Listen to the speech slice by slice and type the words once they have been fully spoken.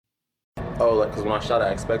Oh, like, because when I shot, I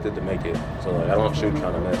expected to make it. So, like, I don't shoot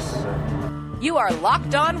trying to miss. You are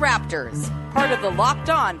Locked On Raptors, part of the Locked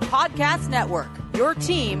On Podcast Network, your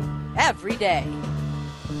team every day.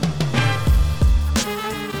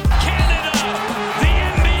 Canada, the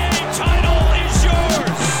NBA title is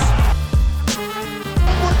yours.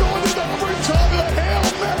 We're going to the overtime of the Hail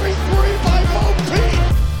Mary 3 by Mo Pete.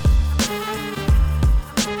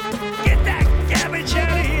 Get that garbage out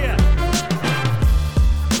of here.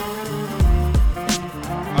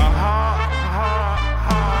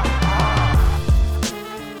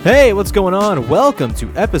 Hey, what's going on? Welcome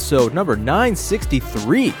to episode number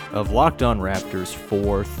 963 of Locked On Raptors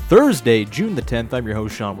for Thursday, June the 10th. I'm your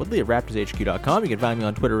host, Sean Woodley at RaptorsHQ.com. You can find me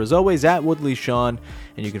on Twitter as always at WoodleySean,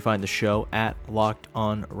 and you can find the show at Locked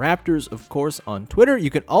On Raptors, of course, on Twitter. You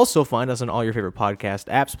can also find us on all your favorite podcast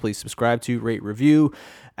apps. Please subscribe to, rate, review,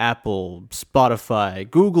 Apple, Spotify,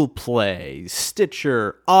 Google Play,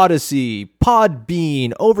 Stitcher, Odyssey,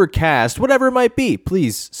 Podbean, Overcast, whatever it might be.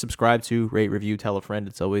 Please subscribe to, rate, review, tell a friend.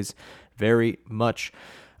 It's always very much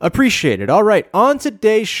appreciated. All right, on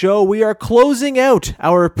today's show, we are closing out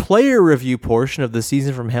our player review portion of the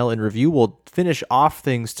Season from Hell in review. We'll finish off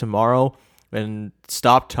things tomorrow and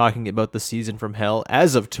stop talking about the Season from Hell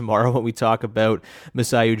as of tomorrow when we talk about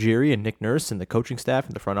Masai Ujiri and Nick Nurse and the coaching staff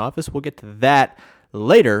and the front office. We'll get to that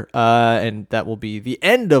later, and that will be the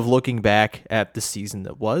end of looking back at the season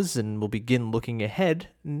that was, and we'll begin looking ahead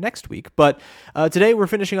next week. But today we're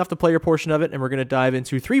finishing off the player portion of it, and we're going to dive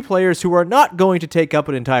into three players who are not going to take up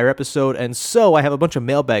an entire episode, and so I have a bunch of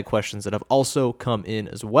mailbag questions that have also come in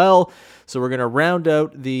as well. So we're going to round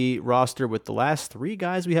out the roster with the last three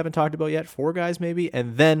guys we haven't talked about yet, four guys maybe,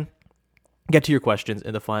 and then get to your questions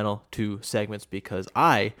in the final two segments, because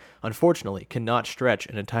I, unfortunately, cannot stretch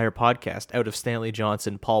an entire podcast out of Stanley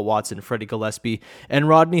Johnson, Paul Watson, Freddie Gillespie, and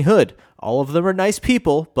Rodney Hood. All of them are nice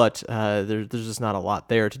people, but there's just not a lot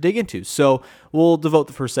there to dig into. So we'll devote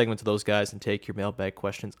the first segment to those guys and take your mailbag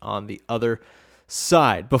questions on the other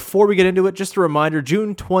side. Before we get into it, just a reminder,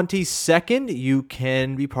 June 22nd, you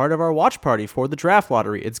can be part of our watch party for the draft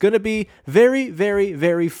lottery. It's going to be very, very,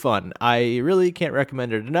 very fun. I really can't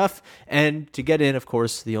recommend it enough. And to get in, of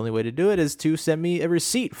course, the only way to do it is to send me a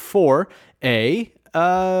receipt for a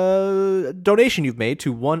donation you've made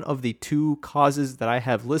to one of the two causes that I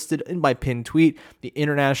have listed in my pinned tweet, the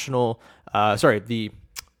Indian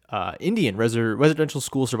Residential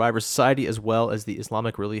School Survivor Society, as well as the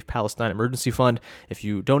Islamic Relief Palestine Emergency Fund. If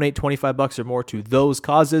you donate $25 or more to those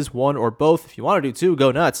causes, one or both, if you want to do two,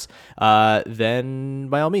 go nuts, then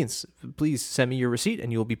by all means, please send me your receipt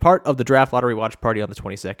and you will be part of the draft lottery watch party on the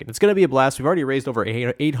 22nd. It's going to be a blast. We've already raised over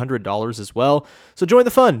 $800 as well. So join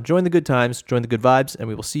the fun, join the good times, join the good vibes, and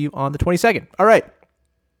we will see you on the 22nd. All right,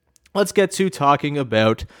 let's get to talking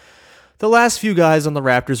about the last few guys on the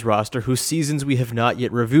Raptors roster whose seasons we have not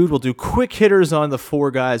yet reviewed. We'll do quick hitters on the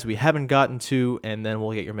four guys we haven't gotten to, and then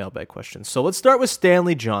we'll get your mailbag questions. So let's start with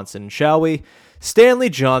Stanley Johnson, shall we?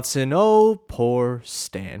 Stanley Johnson, oh, poor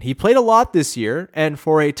Stan. He played a lot this year, and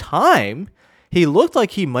for a time, he looked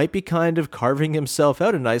like he might be kind of carving himself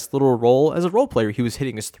out a nice little role as a role player. He was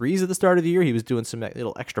hitting his threes at the start of the year. He was doing some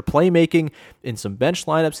little extra playmaking in some bench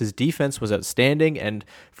lineups. His defense was outstanding, and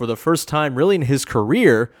for the first time really in his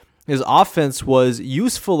career, his offense was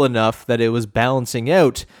useful enough that it was balancing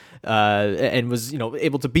out and was,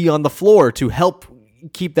 able to be on the floor to help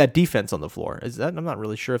keep that defense on the floor. I'm not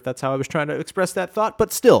really sure if that's how I was trying to express that thought,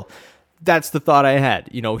 but still, that's the thought I had.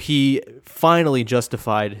 He finally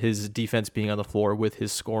justified his defense being on the floor with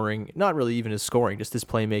his scoring, not really even his scoring, just his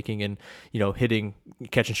playmaking and, hitting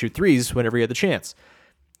catch and shoot threes whenever he had the chance.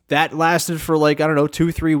 That lasted for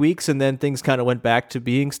 2-3 weeks, and then things kind of went back to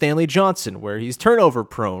being Stanley Johnson, where he's turnover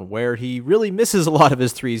prone, where he really misses a lot of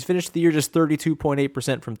his threes. Finished the year just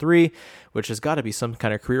 32.8% from three, which has got to be some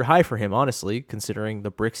kind of career high for him, honestly, considering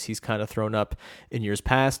the bricks he's kind of thrown up in years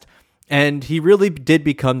past. And he really did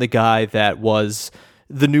become the guy that was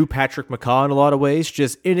the new Patrick McCaw in a lot of ways,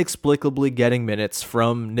 just inexplicably getting minutes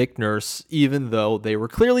from Nick Nurse, even though they were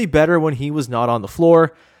clearly better when he was not on the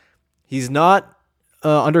floor. He's not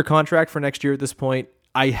under contract for next year at this point.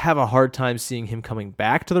 I have a hard time seeing him coming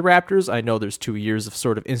back to the Raptors. I know there's 2 years of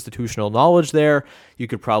sort of institutional knowledge there. You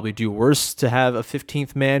could probably do worse to have a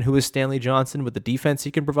 15th man who is Stanley Johnson with the defense he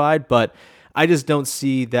can provide, but I just don't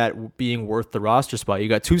see that being worth the roster spot. You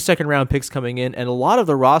got 2 second-round picks coming in, and a lot of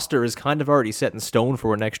the roster is kind of already set in stone for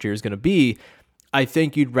what next year is going to be. I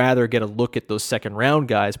think you'd rather get a look at those second round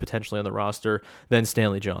guys potentially on the roster than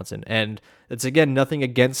Stanley Johnson. And it's, again, nothing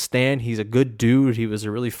against Stan. He's a good dude. He was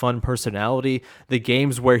a really fun personality. The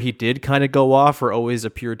games where he did kind of go off are always a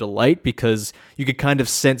pure delight because you could kind of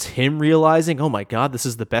sense him realizing, oh my God, this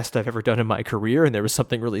is the best I've ever done in my career. And there was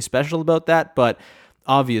something really special about that. But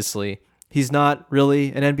obviously, he's not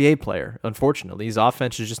really an NBA player, unfortunately. His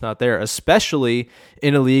offense is just not there, especially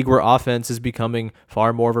in a league where offense is becoming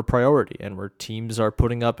far more of a priority and where teams are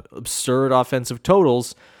putting up absurd offensive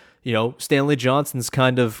totals. You know, Stanley Johnson's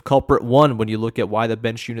kind of culprit one when you look at why the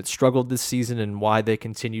bench unit struggled this season and why they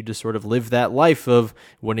continue to sort of live that life of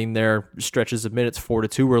winning their stretches of minutes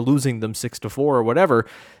 4-2 or losing them 6-4 or whatever.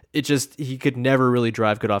 He could never really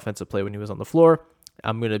drive good offensive play when he was on the floor.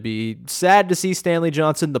 I'm going to be sad to see Stanley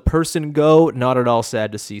Johnson, the person, go. Not at all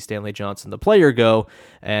sad to see Stanley Johnson, the player, go.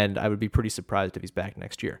 And I would be pretty surprised if he's back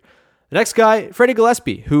next year. The next guy, Freddie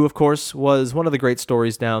Gillespie, who, of course, was one of the great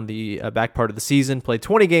stories down the back part of the season. Played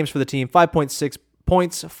 20 games for the team, 5.6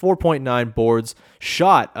 points, 4.9 boards.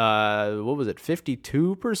 Shot,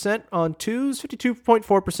 52% on twos,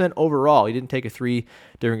 52.4% overall. He didn't take a three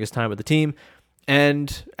during his time with the team.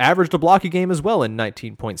 And averaged a block a game as well in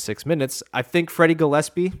 19.6 minutes. I think Freddie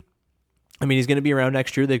Gillespie, he's going to be around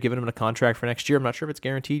next year. They've given him a contract for next year. I'm not sure if it's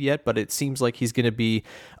guaranteed yet, but it seems like he's going to be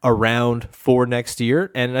around for next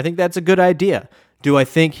year. And I think that's a good idea. Do I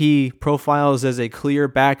think he profiles as a clear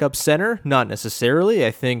backup center? Not necessarily. I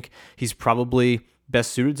think he's probably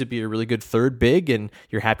best suited to be a really good third big, and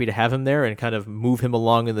you're happy to have him there and kind of move him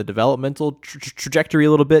along in the developmental trajectory a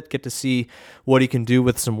little bit, get to see what he can do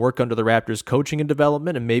with some work under the Raptors coaching and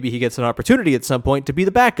development, and maybe he gets an opportunity at some point to be the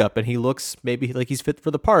backup, and he looks maybe like he's fit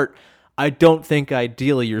for the part. I don't think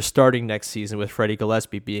ideally you're starting next season with Freddie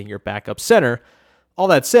Gillespie being your backup center. All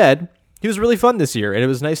that said, he was really fun this year, and it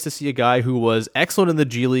was nice to see a guy who was excellent in the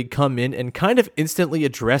G League come in and kind of instantly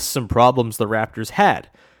address some problems the Raptors had.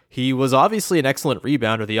 He was obviously an excellent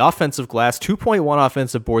rebounder. The offensive glass, 2.1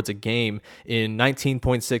 offensive boards a game in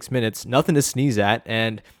 19.6 minutes, nothing to sneeze at,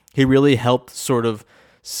 and he really helped sort of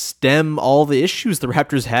stem all the issues the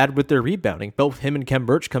Raptors had with their rebounding. Both him and Khem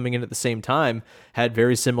Birch coming in at the same time had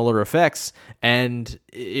very similar effects, and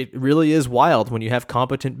it really is wild when you have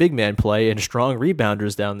competent big man play and strong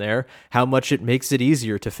rebounders down there, how much it makes it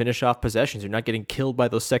easier to finish off possessions. You're not getting killed by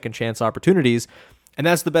those second chance opportunities. And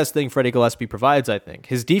that's the best thing Freddie Gillespie provides, I think.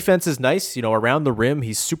 His defense is nice, around the rim.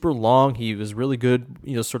 He's super long. He was really good,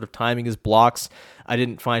 sort of timing his blocks. I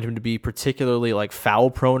didn't find him to be particularly foul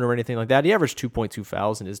prone or anything like that. He averaged 2.2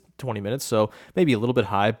 fouls in his 20 minutes, so maybe a little bit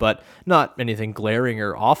high, but not anything glaring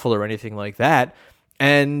or awful or anything like that.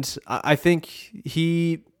 And I think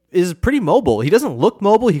he is pretty mobile. He doesn't look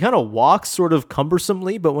mobile. He kind of walks sort of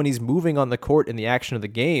cumbersomely, but when he's moving on the court in the action of the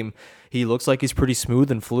game, he looks like he's pretty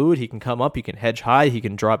smooth and fluid. He can come up, he can hedge high, he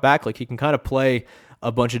can drop back. He can kind of play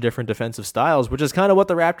a bunch of different defensive styles, which is kind of what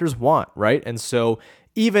the Raptors want, right? And so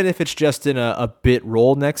even if it's just in a bit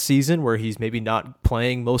role next season where he's maybe not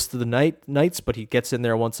playing most of the nights, but he gets in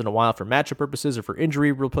there once in a while for matchup purposes or for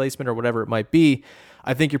injury replacement or whatever it might be,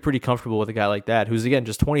 I think you're pretty comfortable with a guy like that who's, again,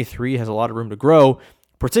 just 23, has a lot of room to grow,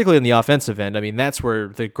 particularly in the offensive end. That's where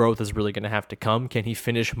the growth is really going to have to come. Can he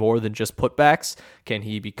finish more than just putbacks? Can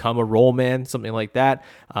he become a role man? Something like that.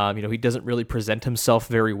 He doesn't really present himself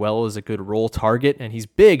very well as a good role target, and he's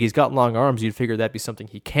big. He's got long arms. You'd figure that'd be something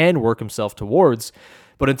he can work himself towards.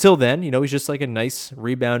 But until then, he's just like a nice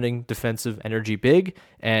rebounding defensive energy big.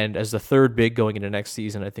 And as the third big going into next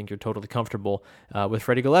season, I think you're totally comfortable with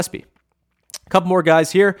Freddie Gillespie. A couple more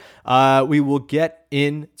guys here. We will get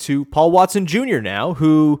into Paul Watson Jr. now,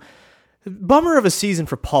 who, bummer of a season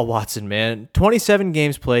for Paul Watson, man. 27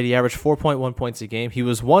 games played. He averaged 4.1 points a game. He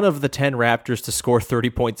was one of the 10 Raptors to score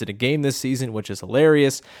 30 points in a game this season, which is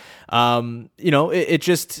hilarious.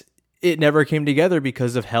 It never came together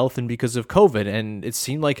because of health and because of COVID. And it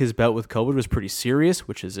seemed like his bout with COVID was pretty serious,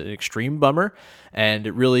 which is an extreme bummer. And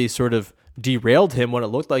it really sort of derailed him when it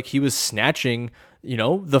looked like he was snatching,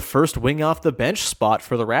 the first wing off the bench spot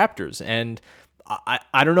for the Raptors. And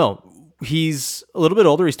I don't know. He's a little bit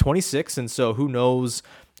older. He's 26. And so who knows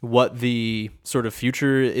what the sort of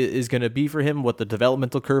future is going to be for him, what the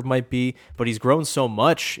developmental curve might be, but he's grown so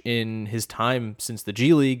much in his time since the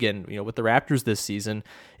G League and, with the Raptors this season.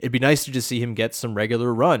 It'd be nice to just see him get some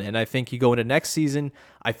regular run. And I think you go into next season,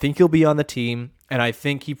 I think he'll be on the team, and I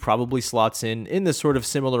think he probably slots in this sort of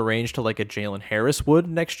similar range to like a Jalen Harris would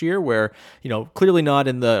next year, where, clearly not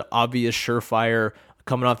in the obvious surefire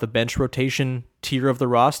coming off the bench rotation tier of the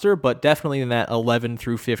roster, but definitely in that 11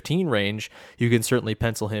 through 15 range, you can certainly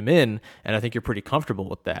pencil him in, and I think you're pretty comfortable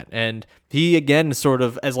with that. And he, again, sort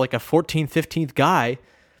of as like a 14th, 15th guy,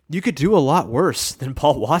 you could do a lot worse than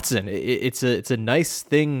Paul Watson. It's a nice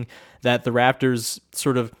thing that the Raptors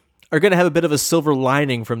sort of are going to have a bit of a silver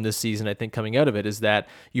lining from this season, I think, coming out of it, is that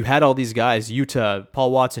you had all these guys, Utah,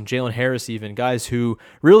 Paul Watson, Jalen Harris even, guys who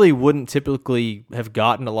really wouldn't typically have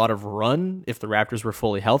gotten a lot of run if the Raptors were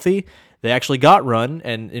fully healthy. They actually got run,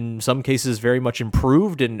 and in some cases very much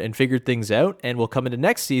improved and figured things out, and will come into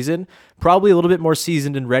next season probably a little bit more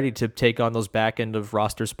seasoned and ready to take on those back end of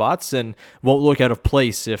roster spots, and won't look out of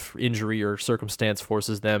place if injury or circumstance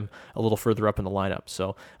forces them a little further up in the lineup.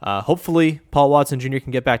 So hopefully Paul Watson Jr.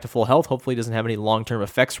 can get back to full health. Hopefully he doesn't have any long-term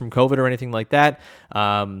effects from COVID or anything like that.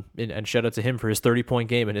 And shout out to him for his 30-point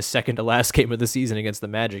game in his second to last game of the season against the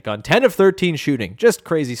Magic on 10 of 13 shooting. Just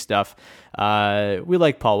crazy stuff. We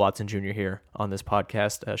like Paul Watson Jr. here on this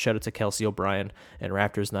podcast. Shout out to Kelsey O'Brien and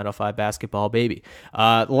Raptors 905 basketball, baby.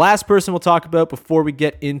 The last person we'll talk about before we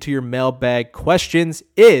get into your mailbag questions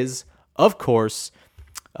is, of course,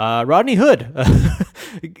 Rodney Hood.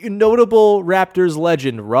 Notable Raptors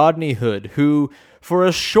legend Rodney Hood, who for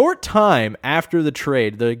a short time after the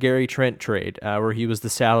trade, the Gary Trent trade, where he was the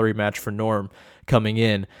salary match for Norm coming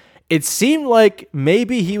in, it seemed like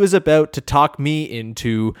maybe he was about to talk me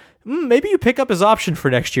into maybe you pick up his option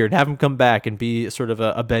for next year and have him come back and be sort of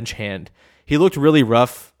a bench hand. He looked really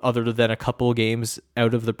rough other than a couple games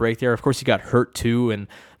out of the break there. Of course, he got hurt too, and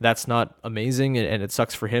that's not amazing, and it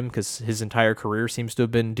sucks for him because his entire career seems to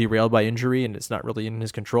have been derailed by injury, and it's not really in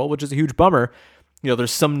his control, which is a huge bummer.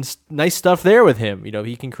 There's some nice stuff there with him.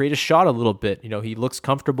 He can create a shot a little bit. He looks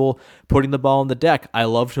comfortable putting the ball on the deck. I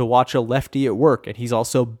love to watch a lefty at work, and he's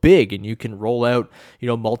also big, and you can roll out,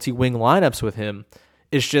 multi-wing lineups with him.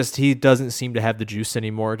 It's just he doesn't seem to have the juice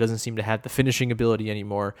anymore, doesn't seem to have the finishing ability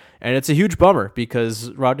anymore, and it's a huge bummer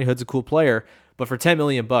because Rodney Hood's a cool player, but for $10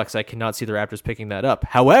 million, I cannot see the Raptors picking that up.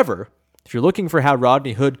 However, if you're looking for how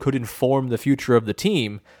Rodney Hood could inform the future of the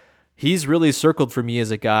team, he's really circled for me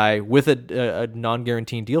as a guy with a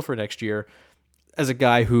non-guaranteed deal for next year, as a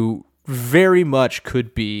guy who very much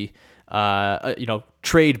could be,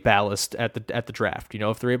 trade ballast at the draft.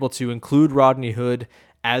 If they're able to include Rodney Hood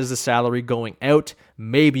as the salary going out,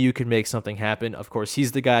 maybe you can make something happen. Of course,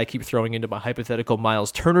 he's the guy I keep throwing into my hypothetical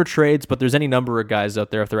Miles Turner trades, but there's any number of guys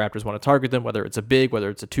out there if the Raptors want to target them, whether it's a big,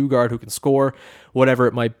 whether it's a two guard who can score, whatever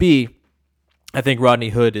it might be. I think Rodney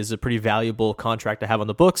Hood is a pretty valuable contract to have on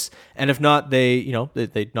the books, and if not, they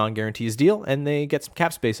non-guarantee his deal and they get some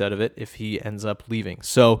cap space out of it if he ends up leaving.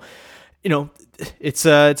 So, it's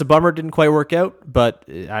a bummer it didn't quite work out, but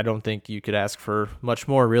I don't think you could ask for much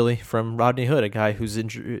more, really, from Rodney Hood, a guy whose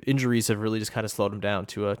injuries have really just kind of slowed him down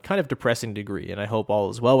to a kind of depressing degree. And I hope all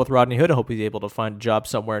is well with Rodney Hood. I hope he's able to find a job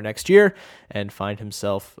somewhere next year and find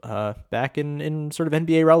himself back in sort of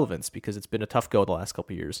NBA relevance, because it's been a tough go the last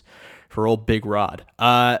couple of years for old Big Rod.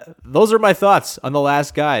 Those are my thoughts on the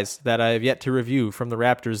last guys that I have yet to review from the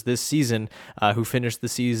Raptors this season, who finished the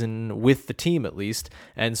season with the team at least.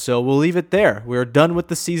 And so we'll leave it there. We're done with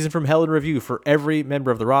the season from Hell in Review for every member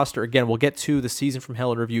of the roster. Again, we'll get to the season from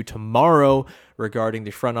Hell in Review tomorrow regarding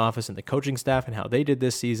the front office and the coaching staff and how they did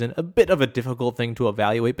this season. A bit of a difficult thing to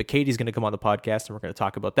evaluate, but Katie's going to come on the podcast and we're going to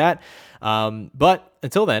talk about that. But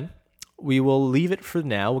until then, we will leave it for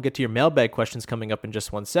now. We'll get to your mailbag questions coming up in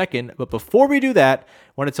just 1 second. But before we do that, I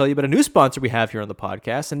want to tell you about a new sponsor we have here on the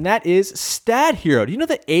podcast, and that is Stat Hero. Do you know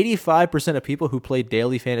that 85% of people who play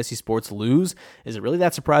daily fantasy sports lose? Is it really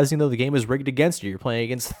that surprising, though? The game is rigged against you. You're playing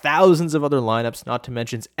against thousands of other lineups, not to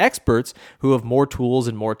mention experts who have more tools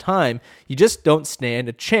and more time. You just don't stand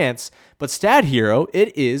a chance. But Stat Hero,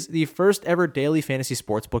 it is the first ever daily fantasy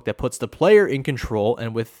sports book that puts the player in control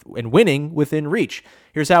and winning within reach.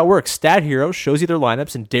 Here's how it works. Stat Hero shows you their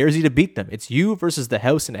lineups and dares you to beat them. It's you versus the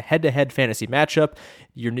house in a head-to-head fantasy matchup.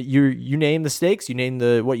 You name the stakes, you name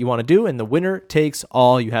what you want to do, and the winner takes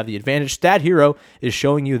all. You have the advantage. Stat Hero is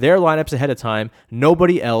showing you their lineups ahead of time.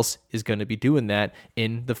 Nobody else is going to be doing that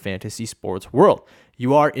in the fantasy sports world.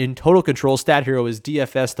 You are in total control. Stat Hero is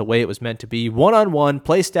DFS the way it was meant to be. One-on-one,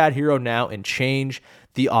 play Stat Hero now and change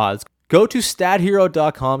the odds. Go to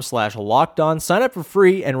stathero.com/lockedon, sign up for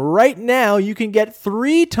free, and right now you can get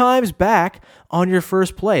 3 times back on your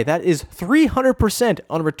first play. That is 300%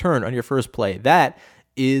 on return on your first play. That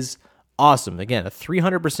is awesome. Again, a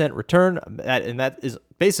 300% return, and that is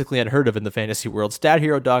basically unheard of in the fantasy world.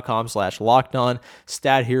 stathero.com/lockedon,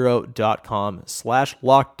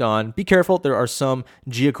 stathero.com/lockedon. Be careful, there are some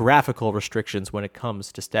geographical restrictions when it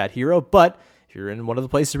comes to Stat Hero, but if you're in one of the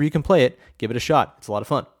places where you can play it, give it a shot. It's a lot of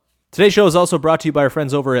fun. Today's show is also brought to you by our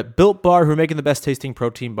friends over at Built Bar, who are making the best tasting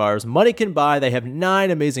protein bars money can buy. They have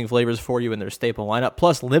 9 amazing flavors for you in their staple lineup,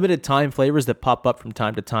 plus limited time flavors that pop up from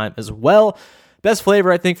time to time as well. Best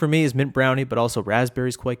flavor, I think, for me is mint brownie, but also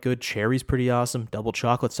raspberry's quite good. Cherry's pretty awesome. Double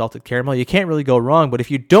chocolate, salted caramel. You can't really go wrong. But if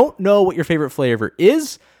you don't know what your favorite flavor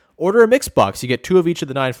is, order a mix box. You get 2 of each of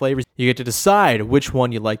the 9 flavors. You get to decide which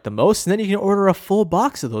one you like the most, and then you can order a full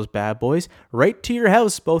box of those bad boys right to your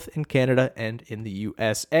house, both in Canada and in the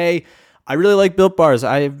USA. I really like Built Bars.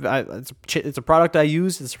 It's a product I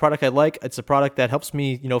use. It's a product I like. It's a product that helps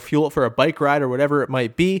me, fuel it for a bike ride or whatever it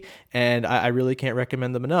might be, and I really can't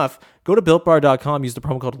recommend them enough. Go to BuiltBar.com, use the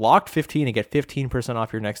promo code LOCKED15 and get 15%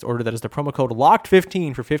 off your next order. That is the promo code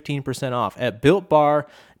LOCKED15 for 15% off at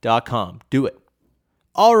BuiltBar.com. Do it.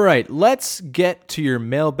 All right, let's get to your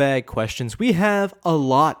mailbag questions. We have a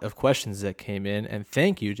lot of questions that came in, and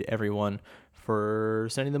thank you to everyone for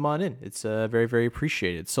sending them on in. It's very, very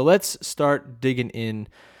appreciated. So let's start digging in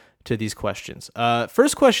to these questions.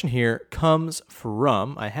 First question here comes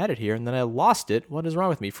from, I had it here and then I lost it. What is wrong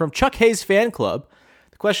with me? From Chuck Hayes Fan Club.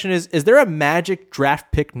 The question is there a magic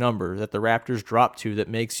draft pick number that the Raptors drop to that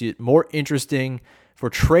makes it more interesting for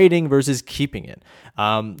trading versus keeping it?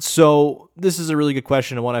 So this is a really good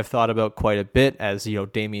question and one I've thought about quite a bit as,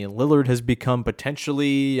 Damian Lillard has become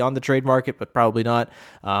potentially on the trade market, but probably not.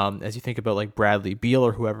 As you think about like Bradley Beal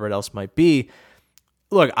or whoever it else might be.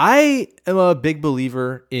 Look, I am a big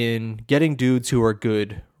believer in getting dudes who are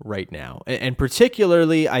good right now. And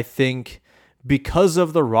particularly, I think because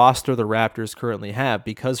of the roster the Raptors currently have,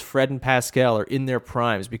 because Fred and Pascal are in their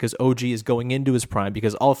primes, because OG is going into his prime,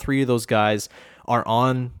 because all 3 of those guys are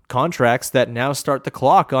on contracts that now start the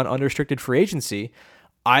clock on unrestricted free agency,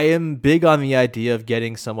 I am big on the idea of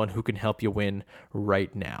getting someone who can help you win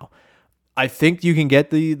right now. I think you can get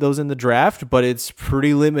those in the draft, but it's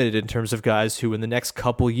pretty limited in terms of guys who in the next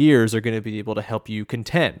couple years are going to be able to help you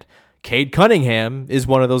contend. Cade Cunningham is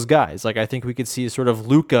one of those guys. Like, I think we could see a sort of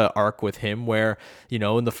Luka arc with him where,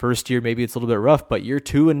 in the first year, maybe it's a little bit rough, but year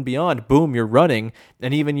 2 and beyond, boom, you're running.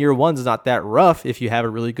 And even year 1's not that rough if you have a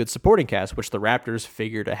really good supporting cast, which the Raptors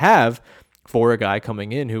figure to have for a guy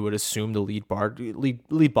coming in who would assume the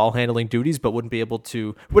lead ball handling duties, but wouldn't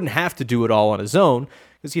have to do it all on his own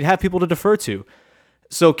because he'd have people to defer to.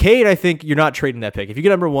 So Cade, I think you're not trading that pick. If you get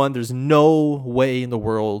number 1, there's no way in the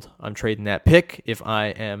world I'm trading that pick. If I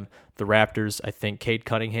am the Raptors, I think Cade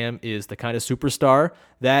Cunningham is the kind of superstar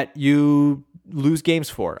that you lose games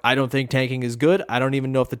for. I don't think tanking is good. I don't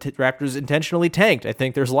even know if the Raptors intentionally tanked. I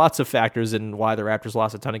think there's lots of factors in why the Raptors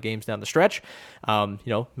lost a ton of games down the stretch.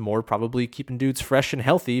 More probably keeping dudes fresh and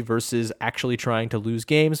healthy versus actually trying to lose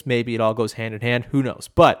games. Maybe it all goes hand in hand. Who knows?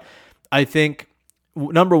 But I think,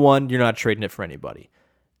 number 1, you're not trading it for anybody.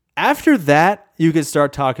 After that, you can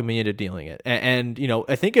start talking me into dealing it. And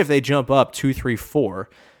I think if they jump up 2, 3, 4,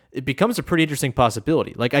 it becomes a pretty interesting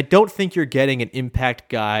possibility. Like, I don't think you're getting an impact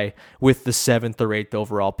guy with the 7th or 8th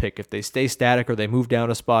overall pick. If they stay static or they move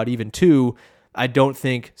down a spot, even 2, I don't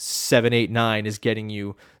think 7, 8, 9 is getting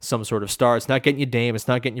you some sort of star. It's not getting you Dame. It's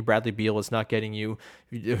not getting you Bradley Beal. It's not getting you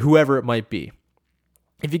whoever it might be.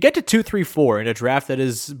 If you get to 2, 3, 4 in a draft that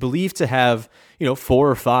is believed to have, 4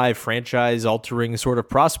 or 5 franchise-altering sort of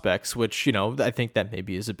prospects, which, I think that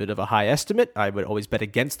maybe is a bit of a high estimate. I would always bet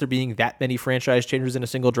against there being that many franchise changers in a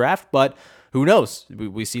single draft, but who knows?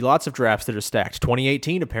 We see lots of drafts that are stacked.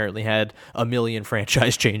 2018 apparently had 1 million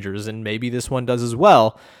franchise changers, and maybe this one does as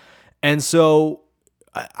well. And so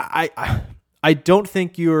I don't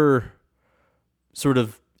think you're sort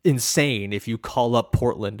of insane if you call up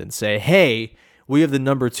Portland and say, hey, we have the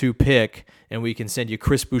number 2 pick, and we can send you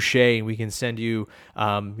Chris Boucher, and we can send you,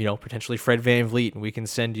 potentially Fred VanVleet, and we can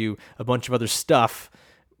send you a bunch of other stuff.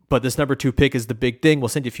 But this number 2 pick is the big thing. We'll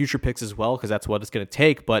send you future picks as well, because that's what it's going to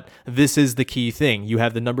take. But this is the key thing. You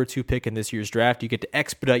have the number 2 pick in this year's draft. You get to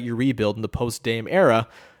expedite your rebuild in the post-Dame era.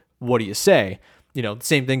 What do you say? The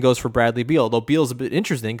same thing goes for Bradley Beal, though Beal's a bit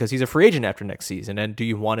interesting because he's a free agent after next season. And do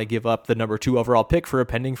you want to give up the number 2 overall pick for a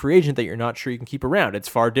pending free agent that you're not sure you can keep around? It's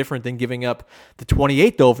far different than giving up the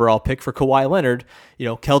 28th overall pick for Kawhi Leonard.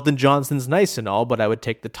 Keldon Johnson's nice and all, but I would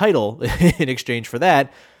take the title in exchange for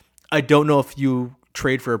that. I don't know if you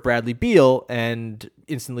trade for a Bradley Beal and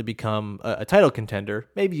instantly become a title contender.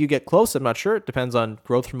 Maybe you get close. I'm not sure. It depends on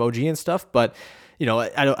growth from OG and stuff, but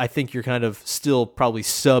I think you're kind of still probably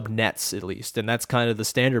sub nets at least, and that's kind of the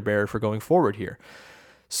standard bearer for going forward here.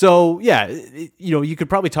 So yeah, you could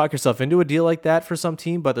probably talk yourself into a deal like that for some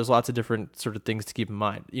team, but there's lots of different sort of things to keep in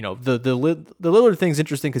mind. The Lillard thing's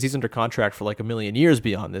interesting because he's under contract for like 1 million years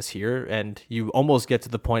beyond this year, and you almost get to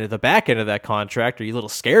the point at the back end of that contract, or you're a little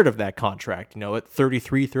scared of that contract. At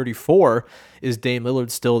 33, 34, is Dame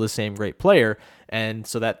Lillard still the same great player? And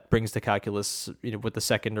so that brings the calculus, with the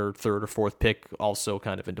second or third or fourth pick also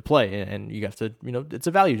kind of into play. And you have to, it's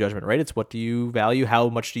a value judgment, right? It's what do you value? How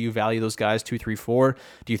much do you value those guys? 2, 3, 4.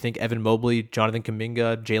 Do you think Evan Mobley, Jonathan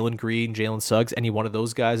Kuminga, Jalen Green, Jalen Suggs, any one of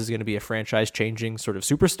those guys is going to be a franchise-changing sort of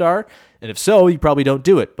superstar? And if so, you probably don't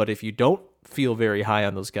do it. But if you don't feel very high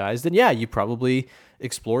on those guys, then yeah, you probably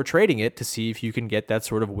explore trading it to see if you can get that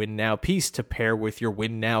sort of win now piece to pair with your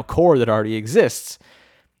win now core that already exists.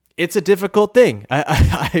 It's a difficult thing.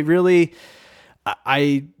 I really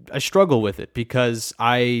struggle with it because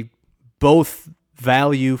I both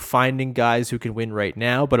value finding guys who can win right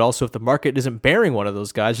now, but also if the market isn't bearing one of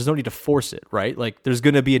those guys, there's no need to force it, right? Like there's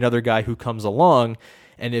going to be another guy who comes along,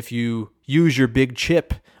 and if you use your big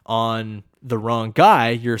chip on the wrong guy,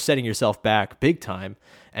 you're setting yourself back big time.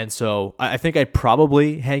 And so I think I'd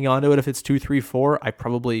probably hang on to it if it's 2, 3, 4. I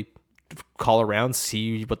probably call around,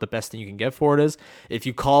 see what the best thing you can get for it is. If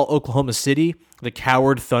you call Oklahoma City, the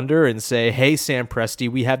coward Thunder, and say, hey, Sam Presti,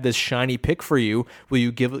 we have this shiny pick for you. Will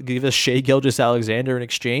you give us Shai Gilgeous-Alexander in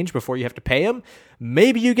exchange before you have to pay him?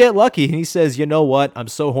 Maybe you get lucky. And he says, you know what? I'm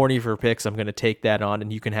so horny for picks. I'm going to take that on,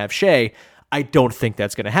 and you can have Shai. I don't think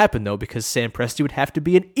that's going to happen, though, because Sam Presti would have to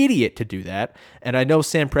be an idiot to do that. And I know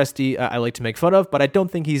Sam Presti I like to make fun of, but I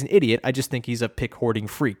don't think he's an idiot. I just think he's a pick-hoarding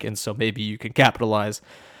freak, and so maybe you can capitalize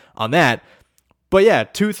on that. But yeah,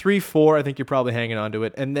 2, 3, 4, I think you're probably hanging on to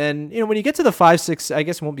it. And then, when you get to the 5, 6, I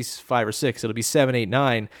guess it won't be 5 or 6, it'll be 7, 8,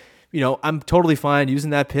 9. I'm totally fine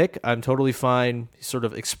using that pick. I'm totally fine sort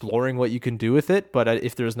of exploring what you can do with it. But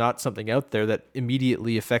if there's not something out there that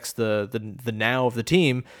immediately affects the now of the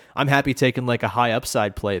team, I'm happy taking like a high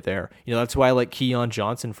upside play there. That's why I like Keon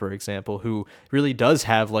Johnson, for example, who really does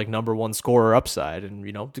have like number one scorer upside. And,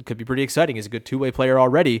 it could be pretty exciting. He's a good two-way player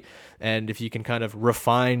already. And if you can kind of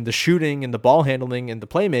refine the shooting and the ball handling and the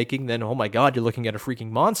playmaking, then, oh my God, you're looking at a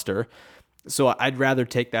freaking monster. So I'd rather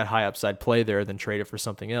take that high upside play there than trade it for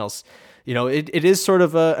something else. It is sort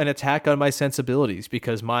of an attack on my sensibilities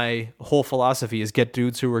because my whole philosophy is get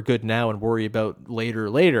dudes who are good now and worry about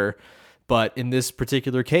later. But in this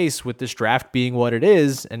particular case, with this draft being what it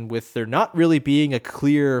is, and with there not really being a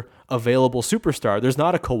clear available superstar, there's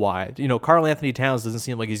not a Kawhi. Karl Anthony Towns doesn't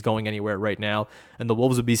seem like he's going anywhere right now, and the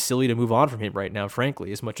Wolves would be silly to move on from him right now,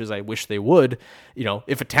 frankly, as much as I wish they would.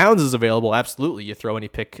 If a Towns is available, absolutely, you throw any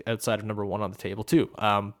pick outside of number 1 on the table too.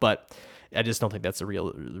 But I just don't think that's a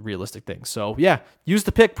realistic thing. So yeah, use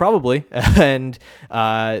the pick probably, and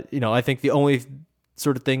I think the only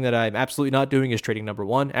sort of thing that I'm absolutely not doing is trading number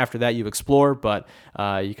 1. After that, you explore, but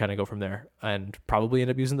you kind of go from there and probably end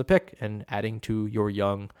up using the pick and adding to your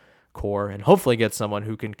young core and hopefully get someone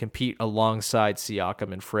who can compete alongside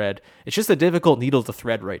Siakam and Fred. It's just a difficult needle to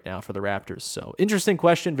thread right now for the Raptors. So interesting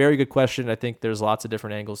question, very good question. I think there's lots of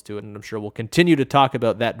different angles to it, and I'm sure we'll continue to talk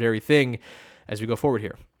about that very thing as we go forward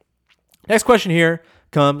here. Next question here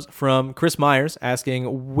comes from Chris Myers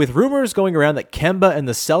asking, with rumors going around that Kemba and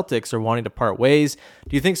the Celtics are wanting to part ways,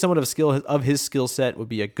 do you think someone of his skill set would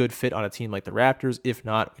be a good fit on a team like the Raptors? If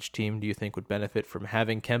not, which team do you think would benefit from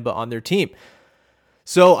having Kemba on their team?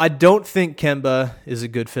 So I don't think Kemba is a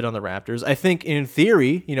good fit on the Raptors. I think in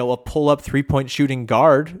theory, a pull-up three-point shooting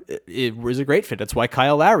guard it was a great fit. That's why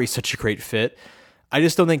Kyle Lowry is such a great fit. I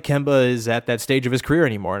just don't think Kemba is at that stage of his career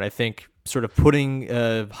anymore, and I think sort of putting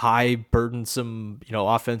a high, burdensome,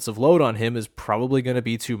 offensive load on him is probably going to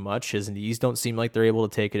be too much. His knees don't seem like they're able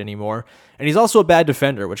to take it anymore. And he's also a bad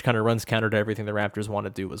defender, which kind of runs counter to everything the Raptors want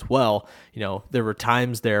to do as well. There were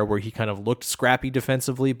times there where he kind of looked scrappy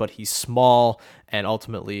defensively, but he's small, and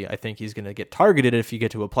ultimately I think he's going to get targeted if you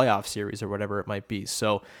get to a playoff series or whatever it might be.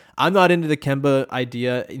 So I'm not into the Kemba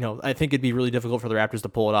idea. I think it'd be really difficult for the Raptors to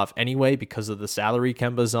pull it off anyway because of the salary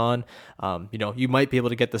Kemba's on. You might be able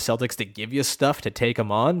to get the Celtics to give you stuff to take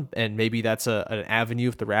him on, and maybe that's an avenue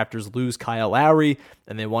if the Raptors lose Kyle Lowry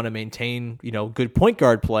and they want to maintain, good point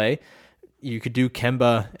guard play. You could do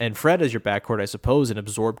Kemba and Fred as your backcourt, I suppose, and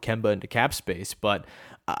absorb Kemba into cap space, but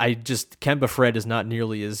Kemba Fred is not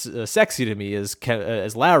nearly as sexy to me as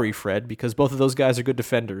Lowry Fred, because both of those guys are good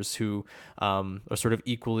defenders who are sort of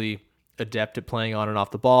equally adept at playing on and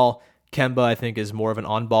off the ball. Kemba, I think, is more of an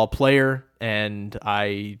on-ball player, and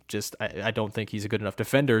I don't think he's a good enough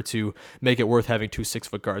defender to make it worth having 2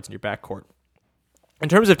 6-foot guards in your backcourt. In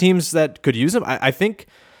terms of teams that could use him, I think,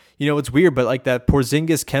 it's weird, but like that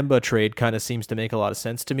Porzingis-Kemba trade kind of seems to make a lot of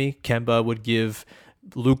sense to me. Kemba would give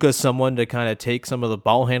Luka someone to kind of take some of the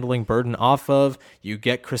ball handling burden off of. You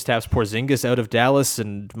get Kristaps Porzingis out of Dallas,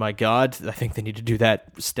 and my God, I think they need to do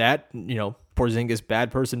that Porzingis,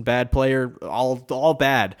 bad person, bad player, all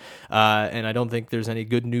bad. And I don't think there's any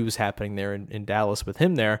good news happening there in Dallas with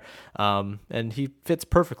him there. And he fits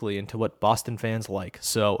perfectly into what Boston fans like.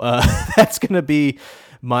 So that's going to be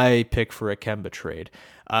my pick for a Kemba trade.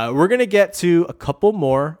 We're going to get to a couple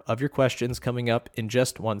more of your questions coming up in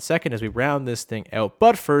just 1 second as we round this thing out.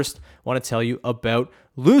 But first, I want to tell you about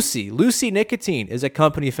Lucy. Lucy Nicotine is a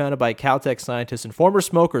company founded by Caltech scientists and former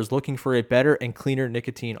smokers looking for a better and cleaner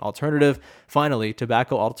nicotine alternative. Finally,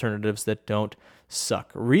 tobacco alternatives that don't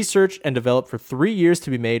suck. Researched and developed for 3 years to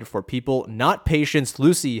be made for people, not patients,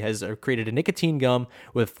 Lucy has created a nicotine gum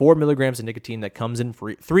with 4 milligrams of nicotine that comes in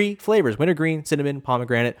 3 flavors: wintergreen, cinnamon,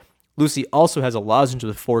 pomegranate. Lucy also has a lozenge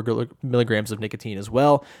with 4 milligrams of nicotine as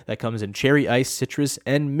well that comes in cherry ice, citrus,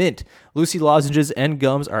 and mint. Lucy lozenges and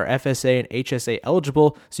gums are FSA and HSA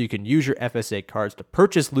eligible, so you can use your FSA cards to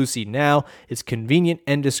purchase Lucy now. It's convenient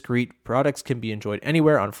and discreet. Products can be enjoyed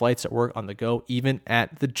anywhere, on flights, at work, on the go, even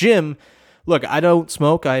at the gym. Look, I don't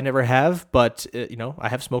smoke. I never have, but, I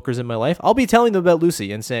have smokers in my life. I'll be telling them about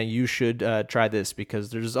Lucy and saying you should try this because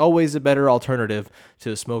there's always a better alternative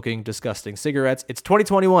to smoking disgusting cigarettes. It's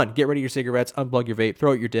 2021. Get rid of your cigarettes, unplug your vape,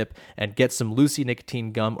 throw out your dip, and get some Lucy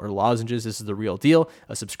nicotine gum or lozenges. This is the real deal.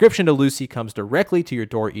 A subscription to Lucy comes directly to your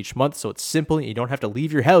door each month, so it's simple. You don't have to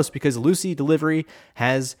leave your house because Lucy Delivery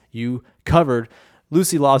has you covered.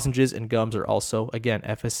 Lucy lozenges and gums are also, again,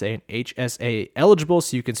 FSA and HSA eligible,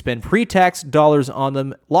 so you can spend pre-tax dollars on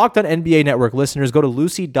them. Locked On NBA Network listeners, go to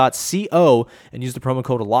lucy.co and use the promo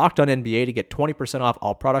code LOCKEDONNBA to get 20% off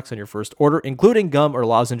all products on your first order, including gum or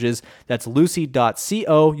lozenges. That's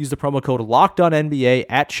lucy.co. Use the promo code LOCKEDONNBA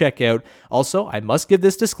at checkout. Also, I must give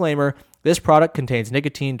this disclaimer. This product contains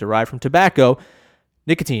nicotine derived from tobacco.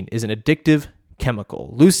 Nicotine is an addictive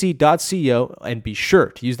chemical. Lucy.co, and be sure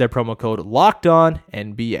to use that promo code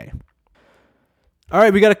LOCKEDONNBA. All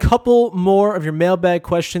right, we got a couple more of your mailbag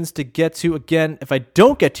questions to get to. Again, if I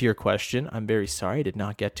don't get to your question, I'm very sorry I did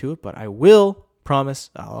not get to it, but I will promise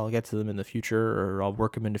I'll get to them in the future, or I'll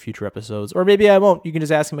work them into future episodes, or maybe I won't. You can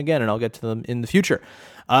just ask them again and I'll get to them in the future.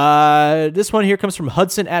 This one here comes from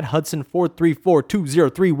Hudson at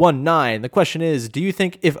Hudson434-20319. The question is, do you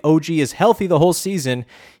think if OG is healthy the whole season,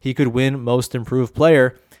 he could win most improved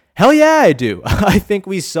player? Hell yeah, I do. I think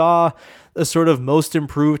we saw a sort of most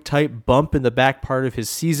improved type bump in the back part of his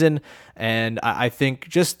season. And I think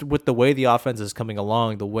just with the way the offense is coming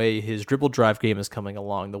along, the way his dribble drive game is coming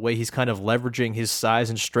along, the way he's kind of leveraging his size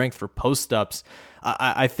and strength for post-ups,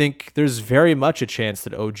 I think there's very much a chance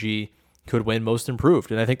that OG could win most improved.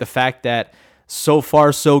 And I think the fact that so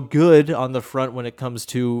far so good on the front when it comes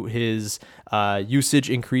to his usage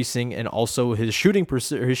increasing and also his shooting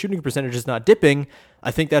percentage is not dipping,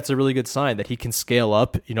 I think that's a really good sign that he can scale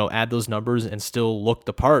up, add those numbers and still look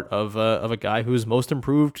the part of a guy who's most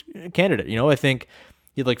improved candidate. I think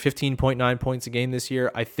he had like 15.9 points a game this year.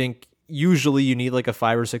 I think usually you need like a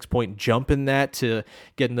 5 or 6 point jump in that to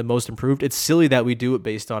get in the most improved. It's silly that we do it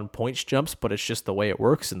based on points jumps, but it's just the way it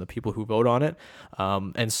works and the people who vote on it.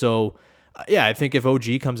 And so I think if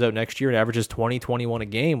OG comes out next year and averages 20, 21 a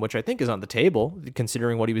game, which I think is on the table,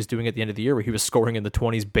 considering what he was doing at the end of the year where he was scoring in the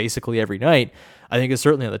 20s basically every night, I think it's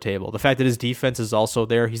certainly on the table. The fact that his defense is also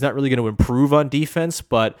there, he's not really going to improve on defense,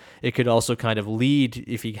 but it could also kind of lead,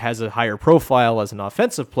 if he has a higher profile as an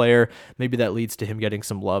offensive player, maybe that leads to him getting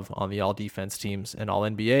some love on the all-defense teams and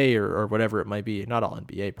all-NBA or whatever it might be. Not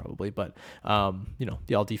all-NBA probably, but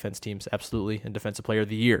the all-defense teams, absolutely, and Defensive Player of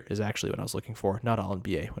the Year is actually what I was looking for, not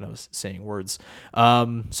all-NBA when I was saying words.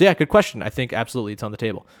 Good question. I think absolutely it's on the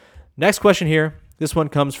table. Next question here. This one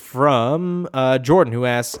comes from Jordan, who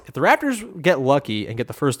asks, if the Raptors get lucky and get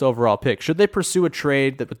the first overall pick, should they pursue a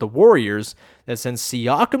trade with the Warriors that sends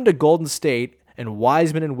Siakam to Golden State and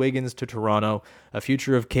Wiseman and Wiggins to Toronto? A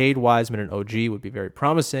future of Cade, Wiseman, and OG would be very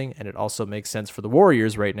promising, and it also makes sense for the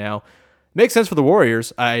Warriors right now. Makes sense for the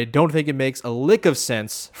Warriors. I don't think it makes a lick of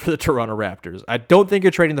sense for the Toronto Raptors. I don't think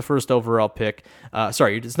you're trading the first overall pick.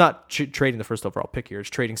 It's not trading the first overall pick here. It's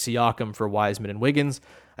trading Siakam for Wiseman and Wiggins.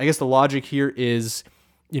 I guess the logic here is,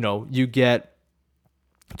 you get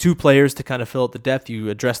 2 players to kind of fill out the depth. You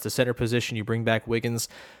address the center position. You bring back Wiggins.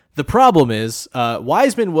 The problem is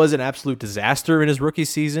Wiseman was an absolute disaster in his rookie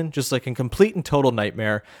season, just like a complete and total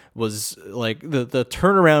nightmare. Was like the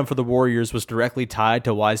turnaround for the Warriors was directly tied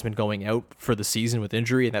to Wiseman going out for the season with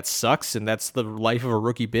injury, and that sucks, and that's the life of a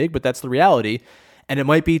rookie big, but that's the reality. And it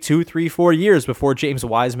might be 2, 3, 4 years before James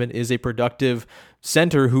Wiseman is a productive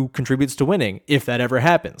center who contributes to winning, if that ever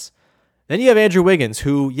happens. Then you have Andrew Wiggins,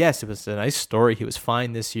 who, yes, it was a nice story. He was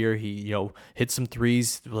fine this year. He, hit some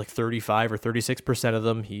threes, like 35 or 36% of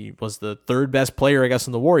them. He was the third best player, I guess,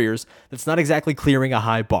 in the Warriors. That's not exactly clearing a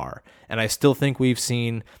high bar. And I still think we've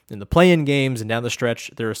seen in the play-in games and down the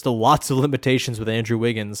stretch, there are still lots of limitations with Andrew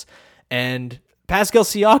Wiggins. And Pascal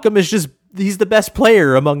Siakam he's the best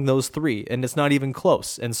player among those three, and it's not even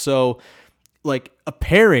close. And so, like, a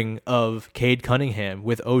pairing of Cade Cunningham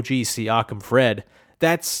with OG, Siakam, Fred,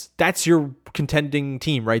 that's your contending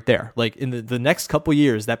team right there. Like, in the next couple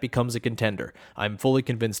years, that becomes a contender. I'm fully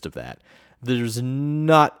convinced of that. There's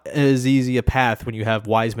not as easy a path when you have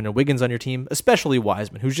Wiseman and Wiggins on your team, especially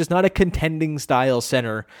Wiseman, who's just not a contending style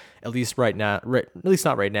center, at least right now, at least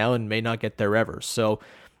not right now, and may not get there ever. So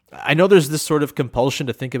I know there's this sort of compulsion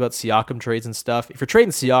to think about Siakam trades and stuff. If you're trading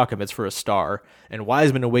Siakam, it's for a star, and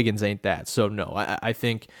Wiseman and Wiggins ain't that. So no, I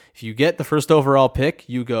think if you get the first overall pick,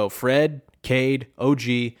 you go Fred, Cade,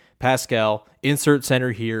 OG, Pascal, insert center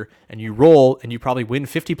here, and you roll, and you probably win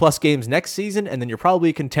 50-plus games next season, and then you're probably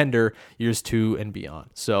a contender years 2 and beyond.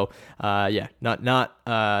 So, not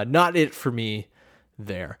it for me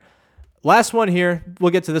there. Last one here. We'll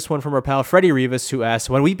get to this one from our pal Freddie Rivas, who asks,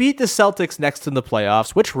 when we beat the Celtics next in the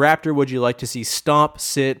playoffs, which Raptor would you like to see stomp,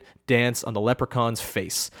 sit, dance on the Leprechaun's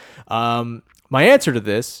face? My answer to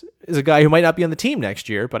this is a guy who might not be on the team next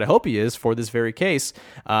year, but I hope he is for this very case.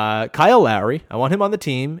 Kyle Lowry. I want him on the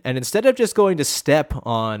team, and instead of just going to step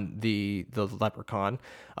on the Leprechaun,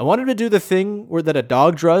 I want him to do the thing that a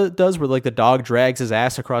dog does, where like the dog drags his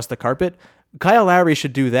ass across the carpet. Kyle Lowry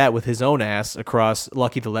should do that with his own ass across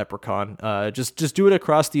Lucky the Leprechaun. Just do it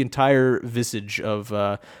across the entire visage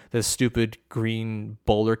of this stupid green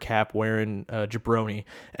bowler cap wearing jabroni.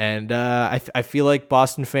 And I feel like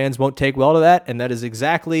Boston fans won't take well to that, and that is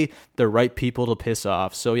exactly the right people to piss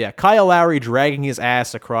off. So yeah, Kyle Lowry dragging his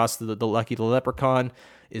ass across the Lucky the Leprechaun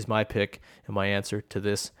is my pick and my answer to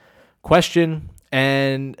this question.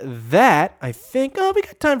 And that, I think, we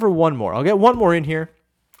got time for one more. I'll get one more in here.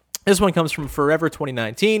 This one comes from Forever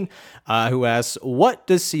 2019, who asks, what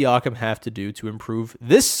does Siakam have to do to improve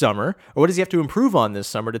this summer, or what does he have to improve on this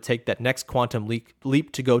summer to take that next quantum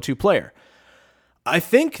leap to go-to player? I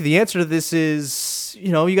think the answer to this is,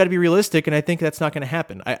 you got to be realistic, and I think that's not going to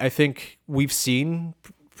happen. I think we've seen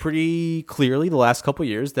pretty clearly the last couple of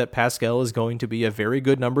years that Pascal is going to be a very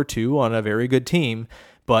good number 2 on a very good team,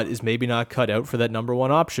 but is maybe not cut out for that number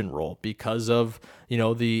 1 option role because of,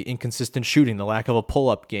 the inconsistent shooting, the lack of a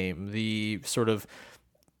pull-up game, the sort of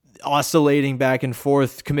oscillating back and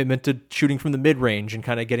forth commitment to shooting from the mid-range and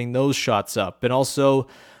kind of getting those shots up. And also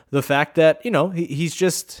the fact that, he's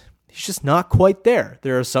just not quite there.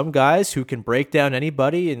 There are some guys who can break down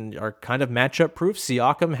anybody and are kind of matchup proof.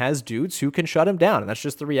 Siakam has dudes who can shut him down, and that's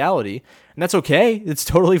just the reality. And that's okay. It's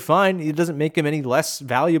totally fine. It doesn't make him any less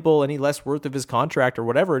valuable, any less worth of his contract or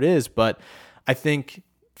whatever it is. But I think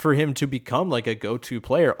for him to become like a go-to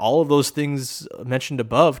player, all of those things mentioned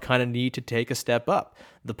above kind of need to take a step up.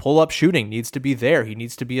 The pull-up shooting needs to be there. He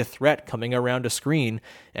needs to be a threat coming around a screen,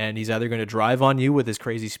 and he's either going to drive on you with his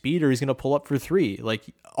crazy speed or he's going to pull up for 3. Like,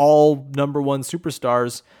 all number 1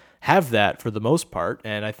 superstars have that for the most part,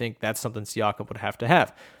 and I think that's something Siakam would have to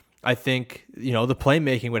have. I think, the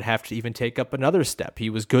playmaking would have to even take up another step.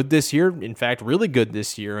 He was good this year, in fact, really good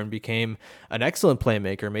this year, and became an excellent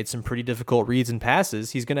playmaker, made some pretty difficult reads and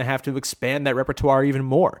passes. He's going to have to expand that repertoire even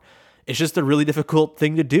more. It's just a really difficult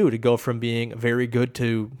thing to do, to go from being very good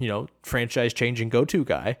to, franchise-changing go-to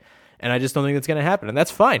guy, and I just don't think that's going to happen, and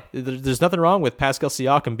that's fine. There's nothing wrong with Pascal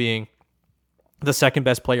Siakam being the second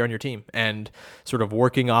best player on your team and sort of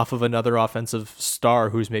working off of another offensive star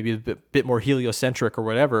who's maybe a bit more heliocentric or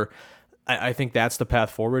whatever. I think that's the path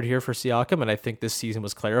forward here for Siakam, and I think this season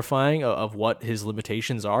was clarifying of what his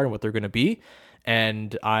limitations are and what they're going to be.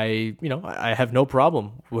 And I have no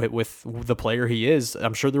problem with the player he is.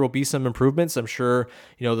 I'm sure there will be some improvements. I'm sure,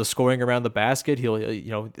 the scoring around the basket,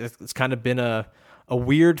 it's kind of been a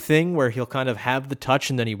weird thing where he'll kind of have the touch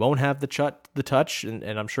and then he won't have the touch, and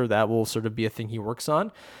I'm sure that will sort of be a thing he works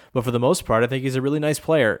on. But for the most part, I think he's a really nice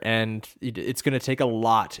player, and it's going to take a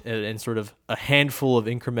lot and sort of a handful of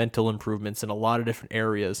incremental improvements in a lot of different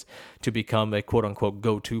areas to become a quote-unquote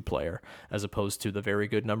go-to player, as opposed to the very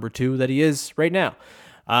good number 2 that he is right now.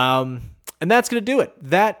 And that's going to do it.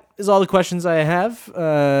 That is all the questions I have,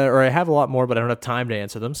 or I have a lot more, but I don't have time to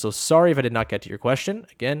answer them. So sorry if I did not get to your question.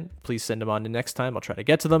 Again, please send them on to next time. I'll try to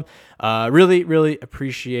get to them. Really, really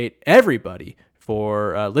appreciate everybody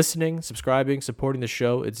for listening, subscribing, supporting the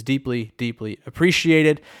show. It's deeply, deeply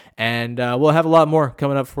appreciated. And we'll have a lot more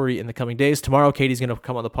coming up for you in the coming days. Tomorrow, Katie's going to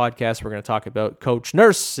come on the podcast. We're going to talk about Coach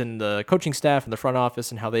Nurse and the coaching staff and the front office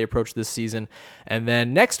and how they approach this season. And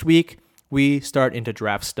then next week, we start into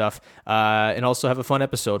draft stuff and also have a fun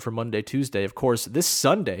episode for Monday, Tuesday. Of course, this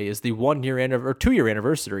Sunday is the 2-year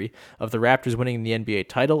anniversary of the Raptors winning the NBA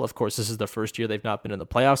title. Of course, this is the first year they've not been in the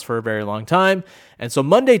playoffs for a very long time. And so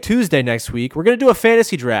Monday, Tuesday next week, we're going to do a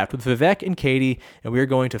fantasy draft with Vivek and Katie, and we're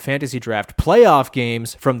going to fantasy draft playoff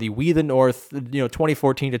games from the We the North,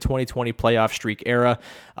 2014 to 2020 playoff streak era.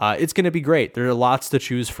 It's going to be great. There are lots to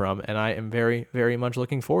choose from, and I am very, very much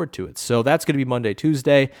looking forward to it. So that's going to be Monday,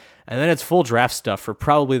 Tuesday, and then it's full draft stuff for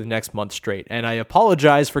probably the next month straight. And I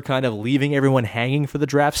apologize for kind of leaving everyone hanging for the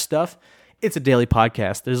draft stuff. It's a daily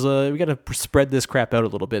podcast. We got to spread this crap out a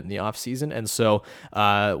little bit in the off season, and so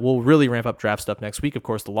we'll really ramp up draft stuff next week. Of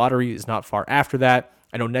course, the lottery is not far after that.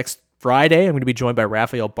 I know next Friday I'm going to be joined by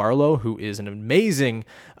Raphael Barlow, who is an amazing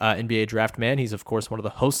NBA draft man. He's of course one of the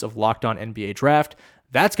hosts of Locked On NBA Draft.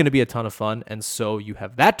 That's going to be a ton of fun, and so you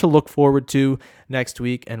have that to look forward to next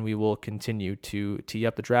week, and we will continue to tee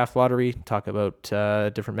up the draft lottery, talk about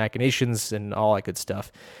different machinations and all that good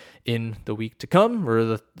stuff in the week to come, or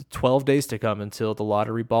the 12 days to come until the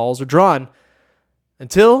lottery balls are drawn.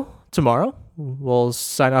 Until tomorrow, we'll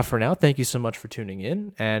sign off for now. Thank you so much for tuning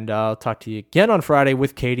in, and I'll talk to you again on Friday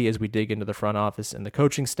with Katie as we dig into the front office and the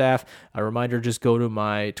coaching staff. A reminder, just go to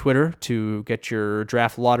my Twitter to get your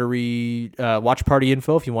draft lottery watch party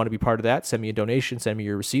info if you want to be part of that. Send me a donation, send me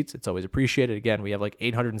your receipts. It's always appreciated. Again, we have like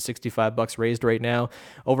 $865 raised right now,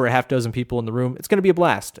 over a half dozen people in the room. It's going to be a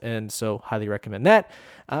blast, and so highly recommend that.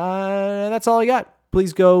 That's all I got.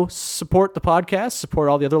 Please go support the podcast, support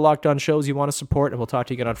all the other Locked On shows you want to support, and we'll talk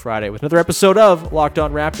to you again on Friday with another episode of Locked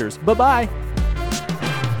On Raptors. Bye-bye.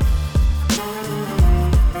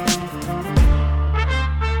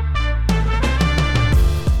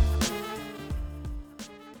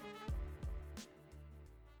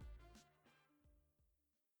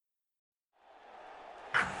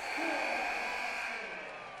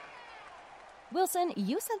 Wilson,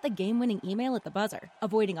 you sent the game-winning email at the buzzer,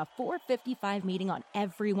 avoiding a 4:55 meeting on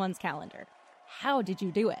everyone's calendar. How did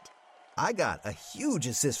you do it? I got a huge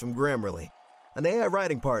assist from Grammarly, an AI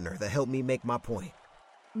writing partner that helped me make my point.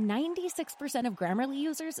 96% of Grammarly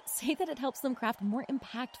users say that it helps them craft more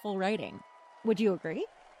impactful writing. Would you agree?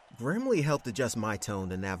 Grammarly helped adjust my tone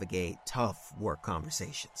to navigate tough work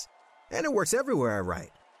conversations. And it works everywhere I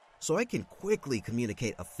write, so I can quickly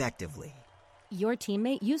communicate effectively. Your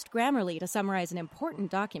teammate used Grammarly to summarize an important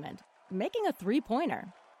document, making a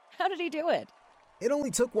 3-pointer. How did he do it? It only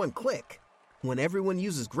took one click. When everyone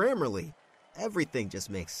uses Grammarly, everything just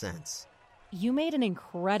makes sense. You made an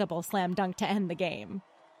incredible slam dunk to end the game.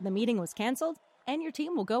 The meeting was canceled, and your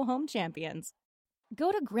team will go home champions.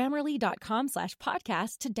 Go to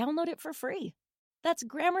Grammarly.com/podcast to download it for free. That's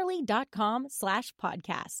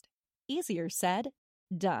Grammarly.com/podcast. Easier said,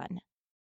 done.